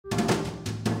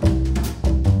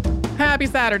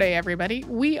Happy Saturday, everybody.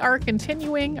 We are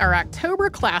continuing our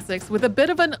October classics with a bit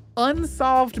of an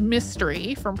unsolved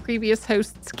mystery from previous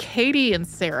hosts Katie and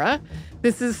Sarah.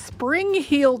 This is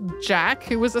Spring-Heeled Jack,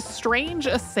 who was a strange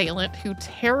assailant who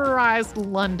terrorized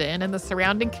London and the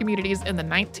surrounding communities in the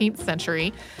 19th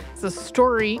century. It's a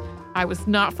story I was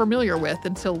not familiar with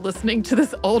until listening to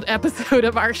this old episode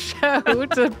of our show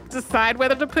to decide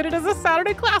whether to put it as a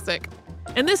Saturday classic.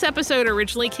 And this episode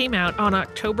originally came out on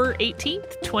October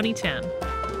 18th, 2010.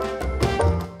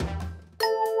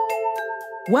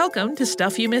 Welcome to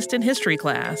Stuff You Missed in History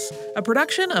Class, a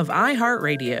production of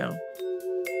iHeartRadio.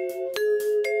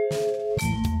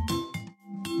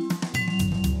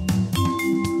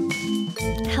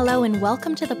 Hello and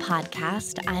welcome to the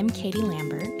podcast. I'm Katie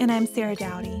Lambert. And I'm Sarah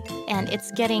Dowdy. And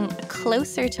it's getting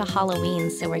closer to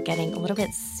Halloween, so we're getting a little bit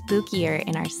spookier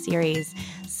in our series.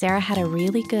 Sarah had a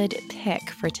really good pick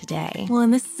for today. Well,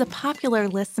 and this is a popular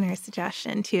listener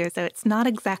suggestion, too, so it's not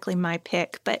exactly my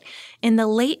pick. But in the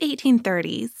late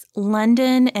 1830s,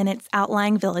 London and its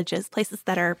outlying villages, places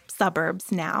that are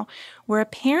suburbs now, were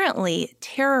apparently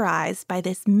terrorized by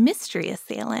this mystery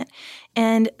assailant.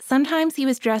 And sometimes he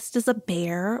was dressed as a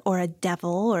bear or a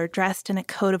devil or dressed in a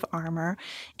coat of armor.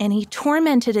 And he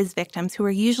tormented his victims, who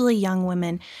were usually young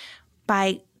women,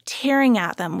 by tearing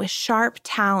at them with sharp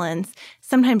talons,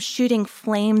 sometimes shooting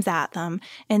flames at them,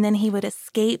 and then he would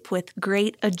escape with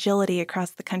great agility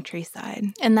across the countryside.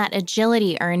 And that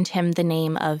agility earned him the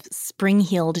name of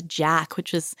Spring-Heeled Jack,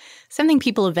 which is something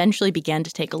people eventually began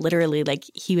to take literally, like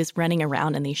he was running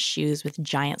around in these shoes with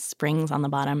giant springs on the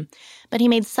bottom. But he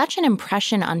made such an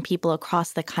impression on people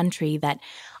across the country that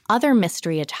other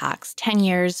mystery attacks, 10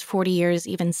 years, 40 years,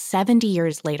 even 70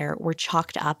 years later, were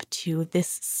chalked up to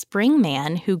this spring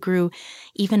man who grew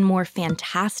even more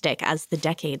fantastic as the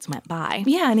decades went by.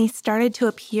 Yeah, and he started to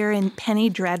appear in penny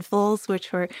dreadfuls,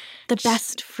 which were the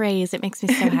best phrase. It makes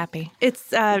me so happy.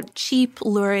 It's cheap,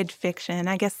 lurid fiction,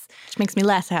 I guess. Which makes me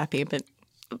less happy, but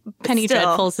Penny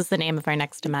Dreadfuls is the name of our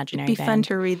next imaginary band. It'd be fun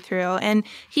to read through. And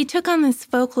he took on this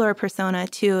folklore persona,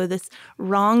 too, this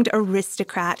wronged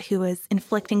aristocrat who was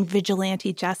inflicting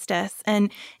vigilante justice.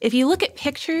 And if you look at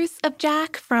pictures of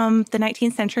Jack from the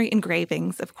 19th century,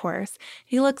 engravings, of course,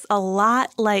 he looks a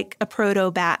lot like a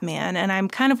proto-Batman. And I'm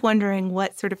kind of wondering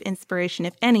what sort of inspiration,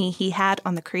 if any, he had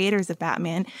on the creators of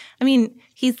Batman. I mean,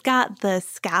 he's got the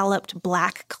scalloped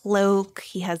black cloak.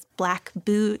 He has black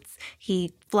boots.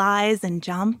 He flies and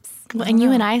jumps. Well, and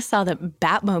you and I saw the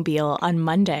Batmobile on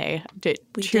Monday.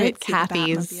 We did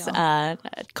Kathy's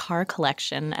car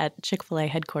collection at Chick-fil-A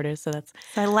headquarters. So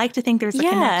I like to think there's a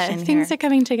connection here. Things are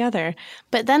coming together.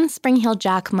 But then Spring-Heeled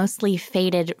Jack mostly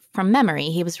faded from memory.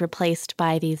 He was replaced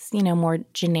by these, more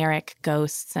generic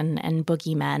ghosts and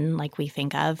boogeymen like we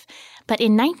think of. But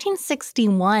in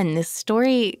 1961, this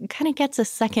story kind of gets a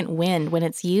second wind when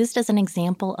it's used as an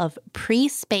example of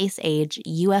pre-space age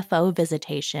UFO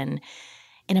visitation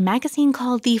in a magazine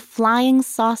called the Flying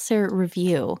Saucer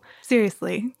Review.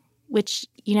 Seriously. Which,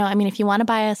 if you want to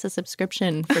buy us a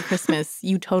subscription for Christmas,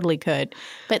 you totally could.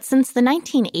 But since the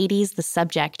 1980s, the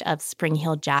subject of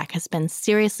Spring-Heeled Jack has been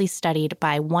seriously studied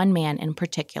by one man in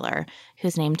particular,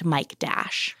 who's named Mike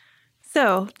Dash.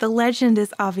 So the legend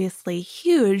is obviously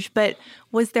huge, but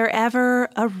was there ever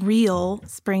a real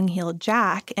Spring-Heeled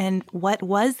Jack, and what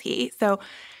was he? So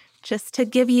just to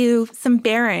give you some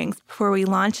bearings before we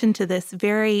launch into this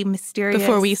very mysterious—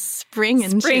 Before we spring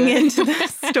into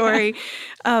this story,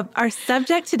 our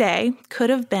subject today could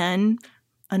have been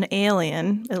an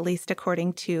alien, at least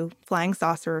according to Flying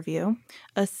Saucer Review,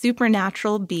 a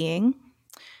supernatural being,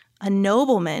 a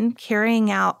nobleman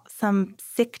carrying out some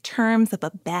sick terms of a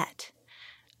bet,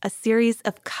 a series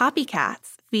of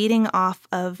copycats feeding off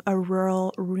of a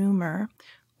rural rumor,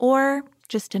 or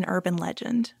just an urban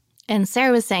legend. And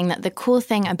Sarah was saying that the cool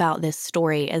thing about this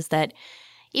story is that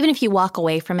even if you walk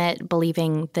away from it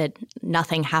believing that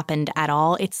nothing happened at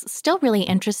all, it's still really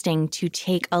interesting to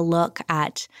take a look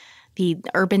at the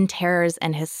urban terrors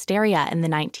and hysteria in the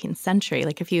 19th century.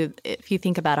 Like if you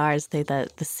think about ours, the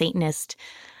Satanist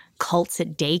cults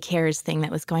at daycares thing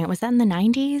that was going on. Was that in the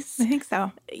 90s? I think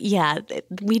so. Yeah.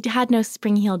 We had no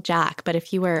Spring-Heeled Jack, but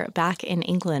if you were back in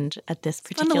England at this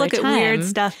particular time— Fun to look at weird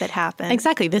stuff that happened.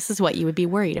 Exactly. This is what you would be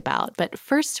worried about. But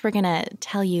first, we're going to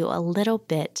tell you a little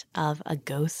bit of a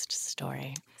ghost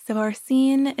story. So our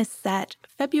scene is set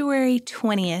February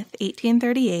 20th,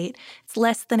 1838. It's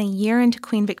less than a year into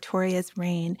Queen Victoria's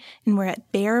reign, and we're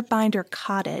at Bearbinder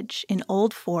Cottage in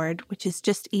Old Ford, which is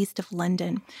just east of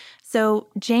London. So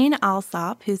Jane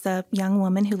Alsop, who's a young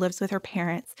woman who lives with her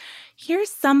parents, hears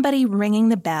somebody ringing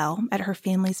the bell at her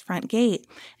family's front gate.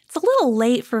 It's a little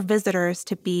late for visitors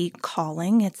to be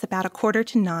calling. It's about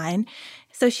 8:45.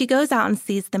 So she goes out and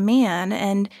sees the man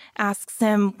and asks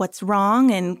him what's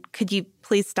wrong and could you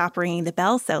please stop ringing the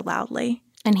bell so loudly?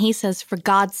 And he says, "For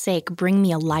God's sake, bring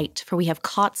me a light, for we have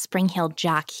caught Spring-Heeled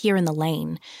Jack here in the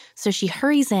lane." So she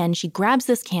hurries in, she grabs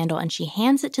this candle, and she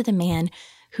hands it to the man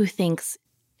who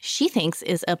she thinks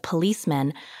is a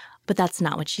policeman, but that's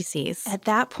not what she sees. At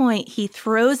that point, he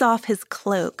throws off his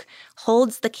cloak,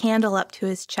 holds the candle up to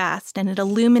his chest, and it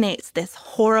illuminates this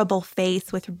horrible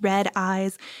face with red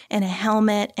eyes and a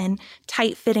helmet and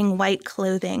tight-fitting white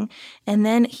clothing. And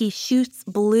then he shoots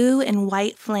blue and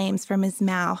white flames from his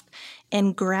mouth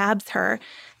and grabs her,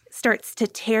 starts to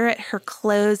tear at her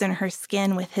clothes and her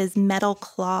skin with his metal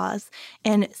claws.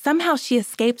 And somehow she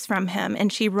escapes from him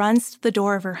and she runs to the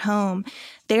door of her home.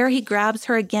 There he grabs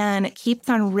her again, keeps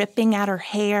on ripping at her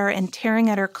hair and tearing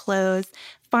at her clothes.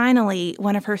 Finally,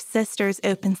 one of her sisters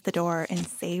opens the door and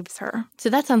saves her. So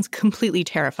that sounds completely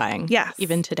terrifying. Yes.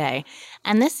 Even today.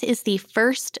 And this is the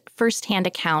first-hand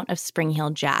account of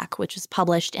Spring-Heeled Jack, which was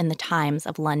published in the Times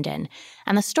of London.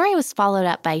 And the story was followed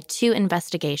up by 2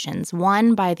 investigations,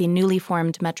 one by the newly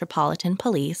formed Metropolitan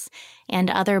Police and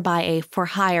other by a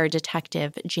for-hire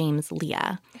detective, James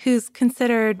Leah. Who's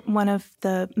considered one of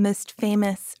the most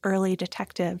famous early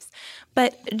detectives.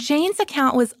 But Jane's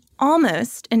account was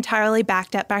almost entirely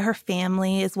backed up by her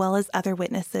family as well as other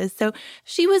witnesses. So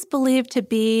she was believed to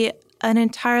be an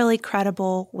entirely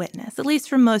credible witness, at least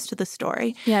for most of the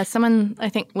story. Yeah, someone, I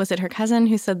think, was it her cousin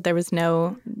who said there was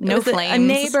no flames? A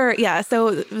neighbor, yeah.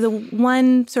 So the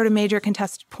one sort of major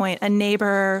contested point, a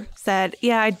neighbor said,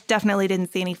 yeah, I definitely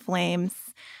didn't see any flames,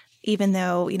 even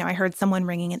though, I heard someone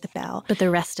ringing at the bell. But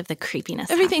the rest of the creepiness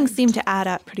Everything happened. seemed to add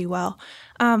up pretty well.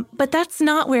 But that's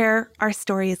not where our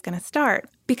story is going to start.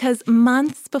 Because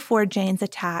months before Jane's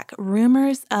attack,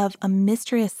 rumors of a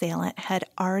mystery assailant had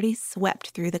already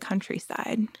swept through the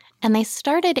countryside. And they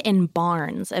started in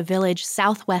Barnes, a village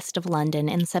southwest of London,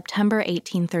 in September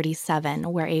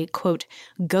 1837, where a, quote,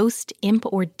 ghost, imp,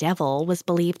 or devil was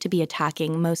believed to be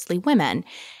attacking mostly women.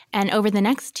 And over the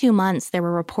next 2 months, there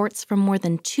were reports from more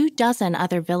than 24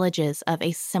 other villages of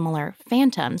a similar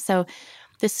phantom. So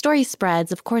the story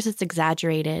spreads. Of course, it's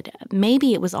exaggerated.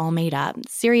 Maybe it was all made up.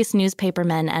 Serious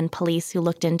newspapermen and police who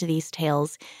looked into these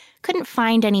tales couldn't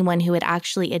find anyone who would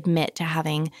actually admit to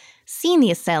having seen the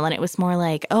assailant. It was more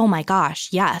like, oh my gosh,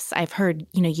 yes, I've heard,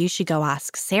 you should go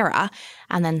ask Sarah.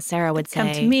 And then Sarah would say,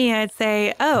 come to me, I'd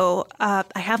say, I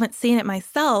haven't seen it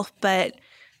myself, but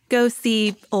go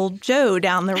see old Joe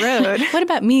down the road. What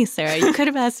about me, Sarah? You could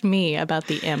have asked me about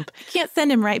the imp. I can't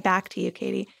send him right back to you,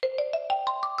 Katie.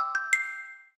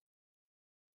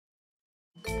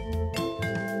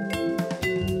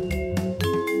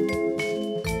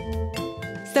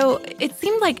 So it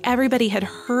seemed like everybody had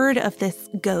heard of this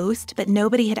ghost, but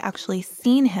nobody had actually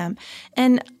seen him.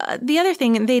 And the other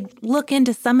thing, they'd look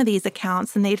into some of these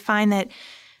accounts and they'd find that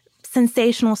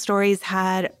sensational stories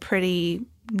had pretty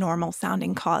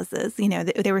normal-sounding causes.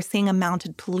 They were seeing a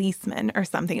mounted policeman or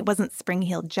something. It wasn't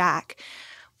Spring-Heeled Jack.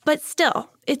 But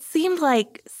still, it seemed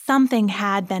like something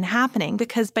had been happening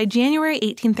because by January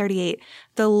 1838,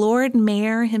 the Lord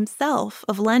Mayor himself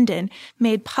of London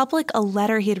made public a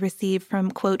letter he had received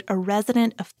from, quote, a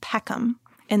resident of Peckham.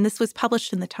 And this was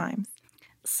published in the Times.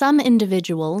 Some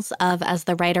individuals of, as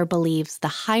the writer believes, the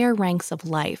higher ranks of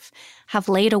life have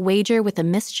laid a wager with a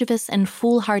mischievous and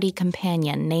foolhardy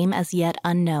companion, name as yet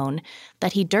unknown,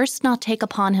 that he durst not take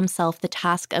upon himself the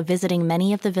task of visiting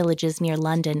many of the villages near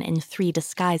London in 3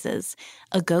 disguises,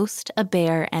 a ghost, a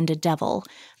bear, and a devil.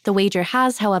 The wager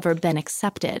has, however, been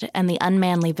accepted, and the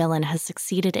unmanly villain has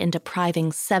succeeded in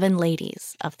depriving 7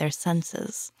 ladies of their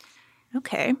senses.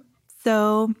 Okay,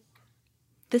 so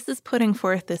this is putting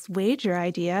forth this wager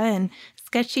idea, and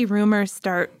sketchy rumors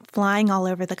start flying all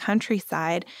over the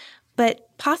countryside. But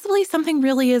possibly something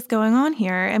really is going on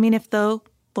here. I mean, if the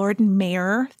Lord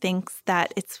Mayor thinks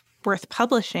that it's worth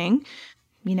publishing,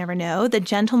 you never know. The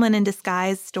gentleman in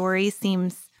disguise story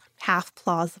seems half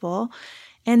plausible.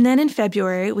 And then in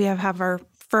February, we have our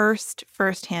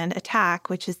first-hand attack,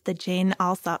 which is the Jane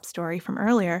Alsop story from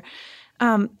earlier.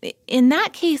 In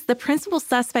that case, the principal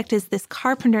suspect is this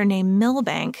carpenter named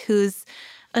Milbank, who's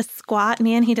a squat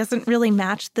man. He doesn't really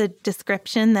match the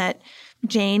description that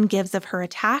Jane gives of her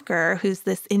attacker, who's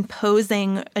this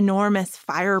imposing, enormous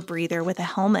fire breather with a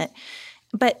helmet.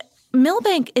 But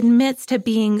Milbank admits to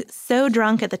being so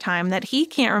drunk at the time that he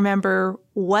can't remember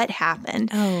what happened.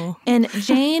 Oh. And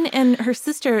Jane and her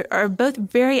sister are both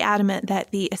very adamant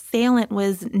that the assailant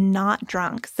was not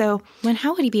drunk. So,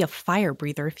 how would he be a fire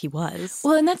breather if he was?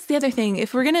 Well, and that's the other thing.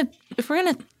 If we're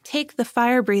gonna take the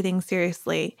fire breathing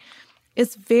seriously,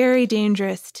 It's very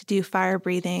dangerous to do fire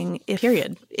breathing.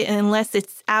 Unless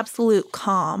it's absolute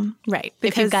calm. Right.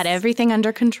 If you've got everything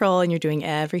under control and you're doing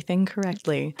everything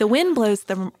correctly. The wind blows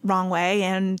the wrong way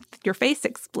and your face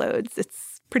explodes.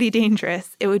 It's pretty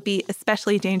dangerous. It would be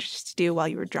especially dangerous to do while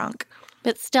you were drunk.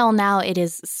 But still, now it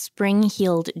is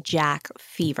spring-heeled Jack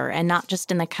fever, and not just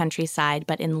in the countryside,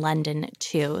 but in London,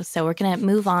 too. So we're going to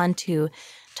move on to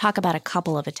talk about a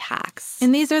couple of attacks.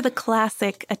 And these are the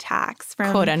classic attacks from...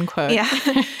 Quote, unquote. Yeah.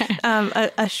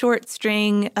 A short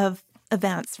string of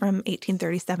events from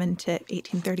 1837 to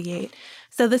 1838.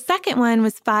 So the second one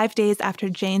was 5 days after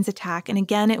Jane's attack, and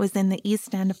again, it was in the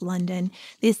East End of London.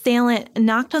 The assailant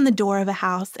knocked on the door of a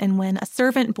house, and when a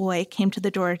servant boy came to the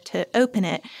door to open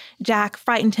it, Jack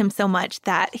frightened him so much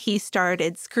that he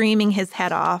started screaming his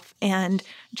head off, and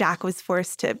Jack was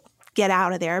forced to get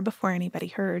out of there before anybody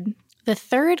heard. The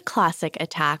third classic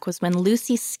attack was when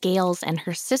Lucy Scales and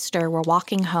her sister were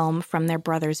walking home from their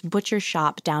brother's butcher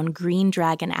shop down Green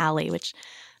Dragon Alley, which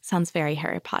sounds very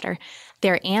Harry Potter.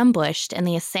 They're ambushed, and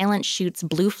the assailant shoots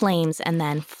blue flames and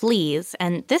then flees.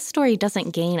 And this story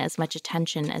doesn't gain as much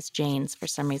attention as Jane's for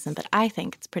some reason, but I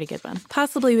think it's a pretty good one.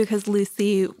 Possibly because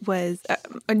Jane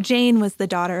was the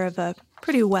daughter of a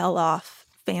pretty well-off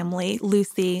family,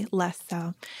 Lucy less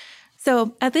so.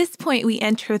 So at this point, we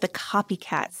enter the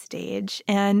copycat stage,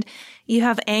 and you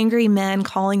have angry men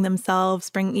calling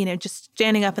themselves just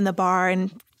standing up in the bar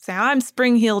and saying, I'm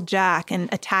Spring-Heeled Jack, and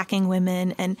attacking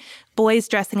women, and boys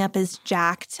dressing up as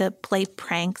Jack to play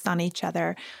pranks on each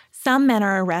other. Some men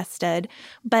are arrested,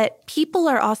 but people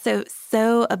are also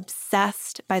so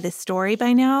obsessed by this story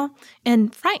by now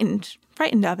and frightened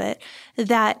of it,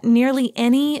 that nearly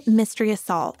any mystery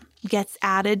assault gets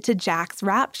added to Jack's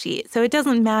rap sheet. So it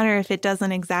doesn't matter if it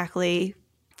doesn't exactly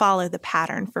follow the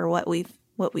pattern for what we've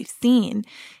seen.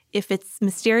 If it's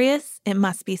mysterious, it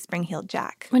must be Spring-Heeled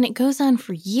Jack. When it goes on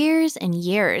for years and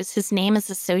years, his name is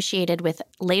associated with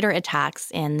later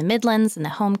attacks in the Midlands, in the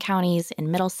home counties,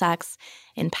 in Middlesex,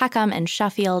 in Peckham and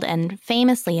Sheffield, and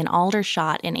famously in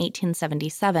Aldershot in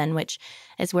 1877, which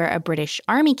is where a British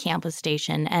army camp was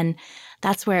stationed. And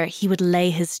that's where he would lay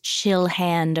his chill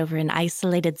hand over an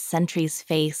isolated sentry's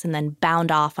face and then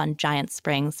bound off on giant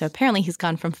springs. So apparently he's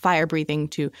gone from fire breathing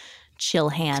to chill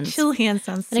hands. Chill hands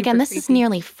sounds super But again, this creepy. is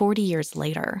nearly 40 years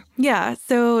later. Yeah,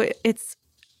 so it's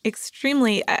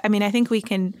extremely, I think we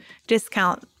can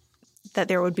discount that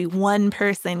there would be one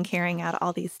person carrying out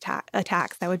all these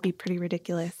attacks. That would be pretty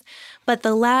ridiculous. But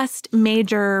the last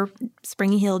major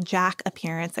Spring-Heeled Jack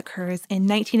appearance occurs in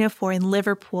 1904 in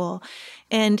Liverpool,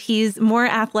 and he's more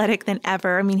athletic than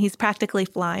ever. I mean, he's practically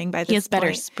flying by this point. He has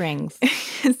better springs.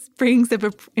 His springs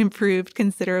have improved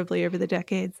considerably over the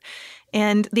decades.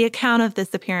 And the account of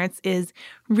this appearance is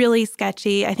really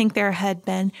sketchy. I think there had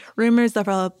been rumors of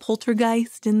a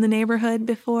poltergeist in the neighborhood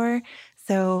before.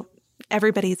 So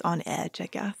everybody's on edge, I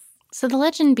guess. So the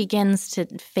legend begins to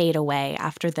fade away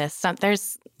after this. So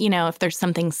if there's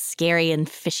something scary and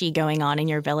fishy going on in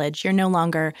your village, you're no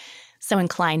longer so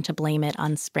inclined to blame it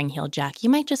on Spring-Heeled Jack. You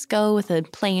might just go with a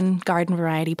plain garden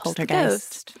variety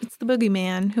poltergeist. It's the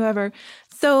boogeyman, whoever.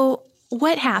 So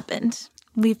what happened?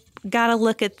 We've got to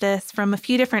look at this from a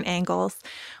few different angles.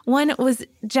 One, was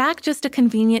Jack just a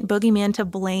convenient boogeyman to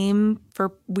blame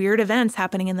for weird events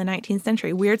happening in the 19th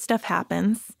century? Weird stuff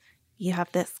happens. You have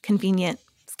this convenient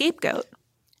scapegoat.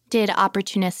 Did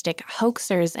opportunistic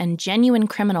hoaxers and genuine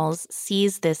criminals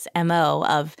seize this MO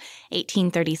of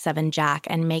 1837 Jack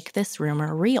and make this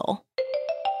rumor real?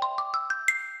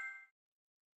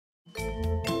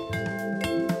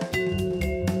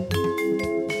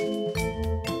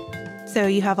 So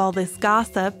you have all this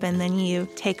gossip, and then you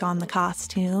take on the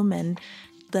costume and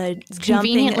the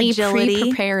jumping agility.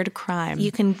 Pre-prepared crime.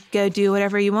 You can go do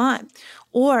whatever you want.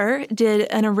 Or did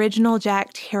an original Jack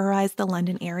terrorize the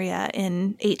London area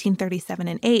in 1837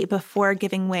 and 8 before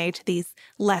giving way to these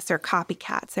lesser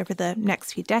copycats over the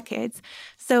next few decades?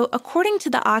 So according to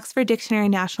the Oxford Dictionary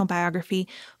National Biography,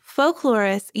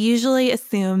 folklorists usually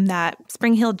assume that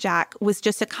Spring-Heeled Jack was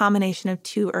just a combination of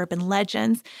two urban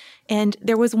legends. And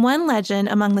there was one legend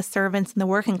among the servants and the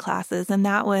working classes, and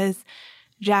that was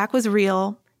Jack was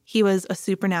real. He was a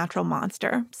supernatural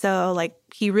monster. So,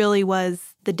 he really was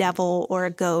the devil or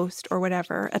a ghost or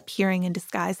whatever, appearing in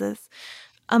disguises.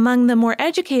 Among the more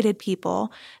educated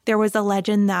people, there was a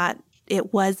legend that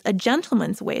it was a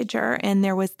gentleman's wager, and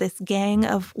there was this gang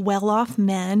of well-off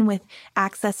men with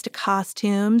access to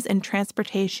costumes and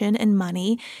transportation and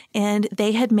money, and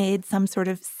they had made some sort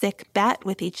of sick bet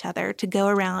with each other to go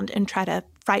around and try to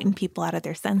frighten people out of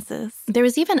their senses. There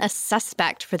was even a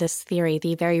suspect for this theory,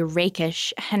 the very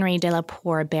rakish Henry de la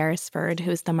Poer Beresford,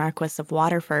 who's the Marquis of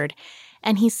Waterford.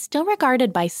 And he's still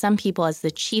regarded by some people as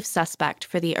the chief suspect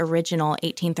for the original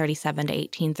 1837 to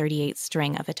 1838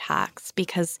 string of attacks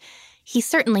because he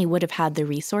certainly would have had the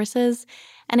resources.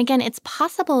 And again, it's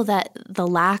possible that the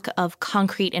lack of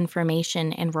concrete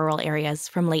information in rural areas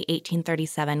from late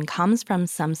 1837 comes from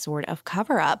some sort of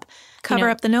cover-up. Cover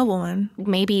up the nobleman.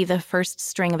 Maybe the first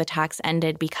string of attacks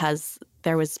ended because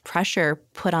there was pressure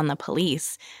put on the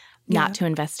police not to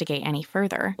investigate any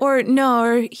further.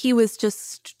 Or he was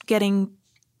just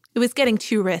it was getting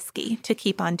too risky to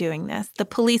keep on doing this. The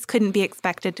police couldn't be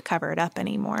expected to cover it up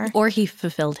anymore. Or he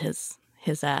fulfilled his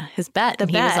bet.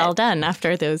 He was all done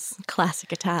after those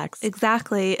classic attacks.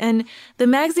 Exactly. And the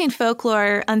magazine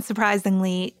Folklore,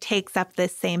 unsurprisingly, takes up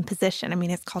this same position. I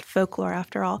mean, it's called Folklore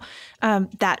after all,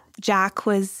 that Jack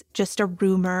was just a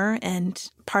rumor and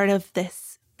part of this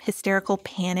hysterical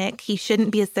panic. He shouldn't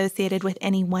be associated with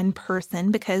any one person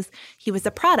because he was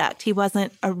a product. He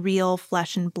wasn't a real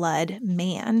flesh and blood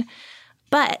man.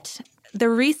 But the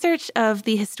research of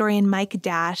the historian Mike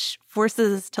Dash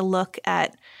forces us to look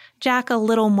at Jack a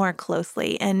little more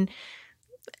closely and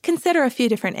consider a few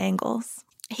different angles.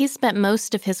 He spent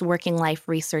most of his working life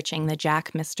researching the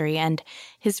Jack mystery, and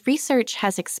his research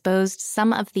has exposed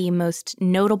some of the most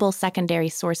notable secondary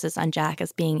sources on Jack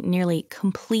as being nearly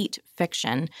complete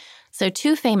fiction. So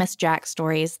 2 famous Jack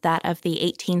stories, that of the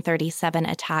 1837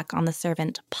 attack on the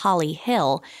servant Polly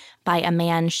Hill by a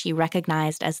man she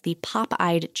recognized as the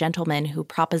pop-eyed gentleman who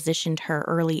propositioned her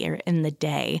earlier in the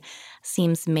day,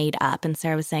 seems made up. And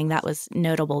Sarah was saying that was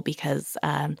notable because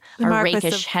our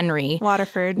rakish Henry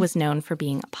Waterford was known for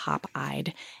being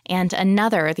pop-eyed. And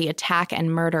another, the attack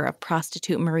and murder of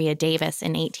prostitute Maria Davis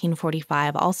in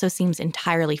 1845, also seems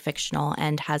entirely fictional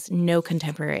and has no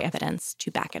contemporary evidence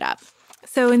to back it up.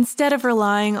 So instead of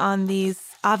relying on these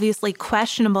obviously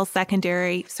questionable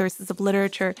secondary sources of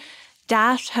literature,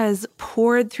 Dash has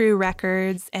poured through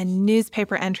records and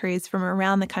newspaper entries from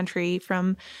around the country,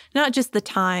 from not just the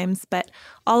Times, but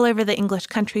all over the English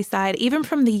countryside, even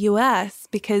from the U.S.,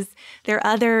 because there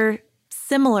are other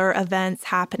similar events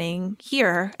happening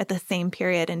here at the same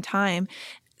period in time.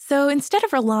 So instead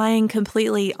of relying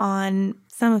completely on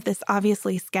some of this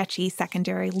obviously sketchy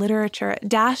secondary literature,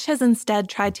 Dash has instead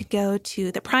tried to go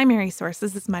to the primary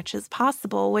sources as much as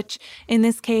possible, which in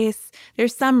this case,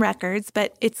 there's some records,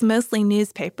 but it's mostly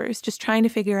newspapers, just trying to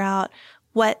figure out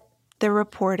what the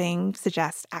reporting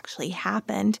suggests actually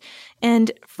happened.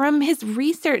 And from his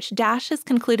research, Dash has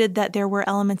concluded that there were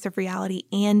elements of reality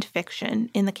and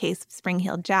fiction in the case of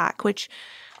Spring-Heeled Jack, which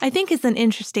I think is an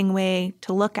interesting way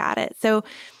to look at it. So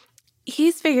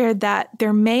he's figured that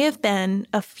there may have been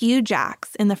a few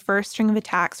Jacks in the first string of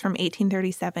attacks from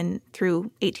 1837 through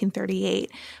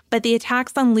 1838, but the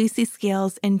attacks on Lucy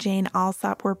Scales and Jane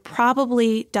Alsop were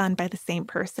probably done by the same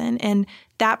person, and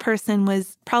that person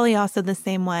was probably also the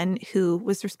same one who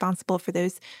was responsible for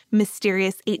those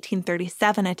mysterious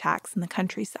 1837 attacks in the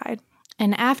countryside.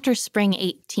 And after spring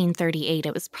 1838,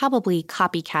 it was probably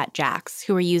copycat Jacks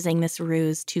who were using this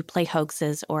ruse to play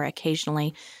hoaxes or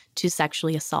occasionally to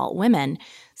sexually assault women.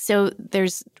 So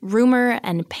there's rumor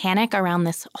and panic around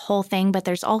this whole thing, but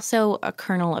there's also a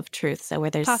kernel of truth. So where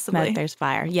there's smoke, there's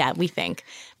fire. Yeah, we think.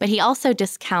 But he also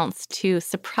discounts 2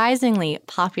 surprisingly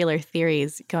popular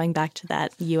theories going back to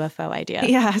that UFO idea.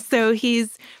 Yeah, so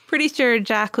he's pretty sure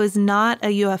Jack was not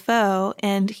a UFO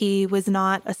and he was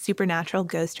not a supernatural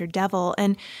ghost or devil.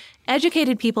 And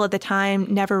educated people at the time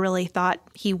never really thought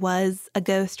he was a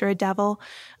ghost or a devil.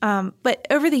 But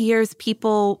over the years,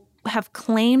 people have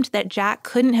claimed that Jack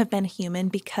couldn't have been human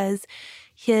because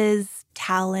his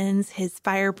talons, his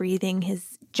fire breathing,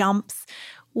 his jumps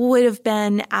would have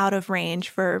been out of range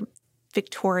for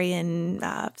Victorian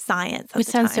science. Which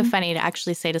sounds so funny to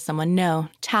actually say to someone, no,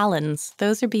 talons,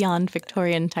 those are beyond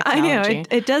Victorian technology. I know,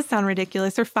 it does sound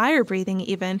ridiculous, or fire breathing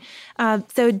even.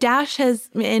 So Dash has,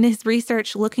 in his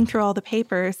research, looking through all the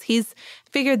papers, he's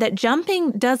figured that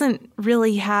jumping doesn't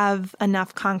really have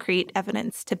enough concrete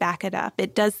evidence to back it up.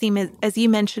 It does seem, as you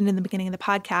mentioned in the beginning of the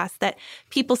podcast, that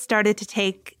people started to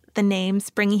take the name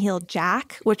Spring-Heeled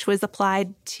Jack, which was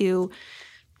applied to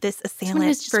this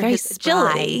assailant for his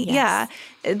agility. Yes.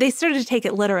 Yeah. They started to take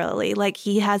it literally, like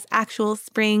he has actual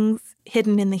springs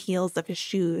hidden in the heels of his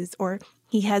shoes, or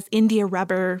he has India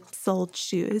rubber soled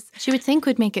shoes. Which you would think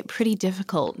would make it pretty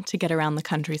difficult to get around the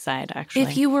countryside, actually.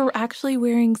 If you were actually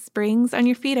wearing springs on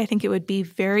your feet, I think it would be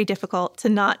very difficult to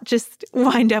not just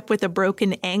wind up with a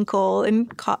broken ankle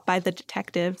and caught by the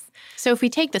detectives. So if we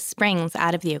take the springs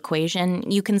out of the equation,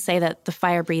 you can say that the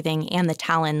fire breathing and the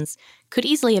talons could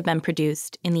easily have been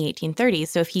produced in the 1830s.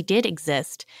 So if he did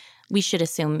exist, we should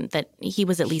assume that he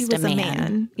was at least a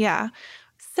man. Yeah.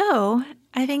 So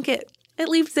I think it it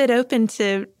leaves it open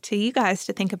to you guys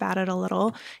to think about it a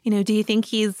little. Do you think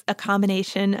he's a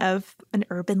combination of an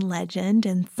urban legend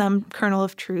and some kernel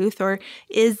of truth, or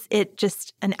is it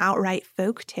just an outright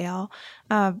folk tale?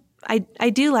 I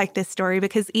do like this story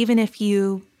because even if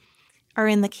you are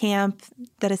in the camp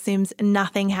that assumes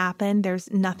nothing happened,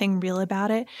 there's nothing real about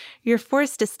it, you're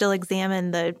forced to still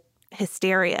examine the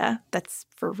hysteria that's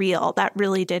for real. That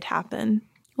really did happen.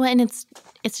 Well, and it's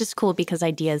just cool because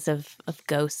ideas of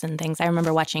ghosts and things. I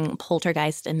remember watching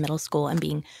Poltergeist in middle school and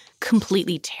being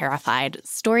completely terrified.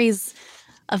 Stories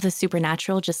of the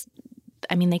supernatural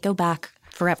they go back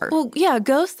forever. Well, yeah,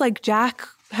 ghosts like Jack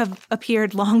have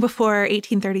appeared long before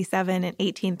 1837 and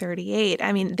 1838.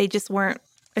 I mean, they just weren't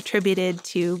attributed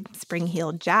to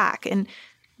Spring-Heeled Jack. And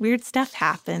weird stuff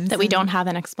happens. That we don't have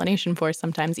an explanation for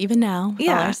sometimes, even now, with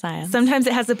all our science. Sometimes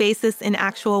it has a basis in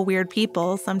actual weird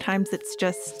people. Sometimes it's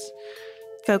just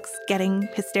folks getting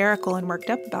hysterical and worked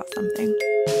up about something.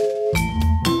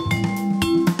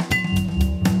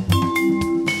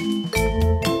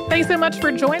 Thanks so much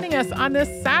for joining us on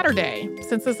this Saturday.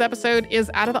 Since this episode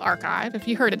is out of the archive, if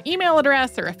you heard an email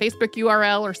address or a Facebook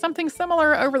URL or something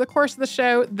similar over the course of the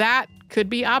show, that could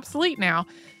be obsolete now.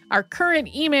 Our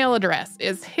current email address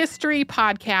is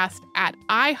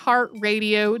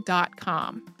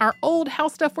historypodcast@iheartradio.com. Our old How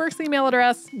Stuff Works email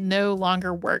address no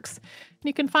longer works. And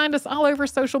you can find us all over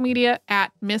social media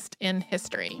at Missed in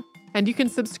History. And you can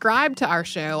subscribe to our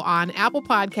show on Apple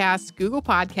Podcasts, Google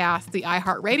Podcasts, the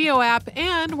iHeartRadio app,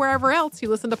 and wherever else you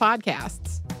listen to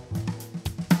podcasts.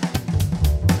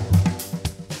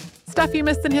 Stuff You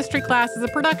Missed in History Class is a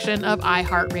production of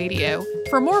iHeartRadio.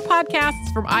 For more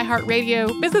podcasts from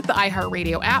iHeartRadio, visit the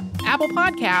iHeartRadio app, Apple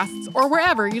Podcasts, or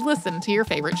wherever you listen to your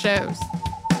favorite shows.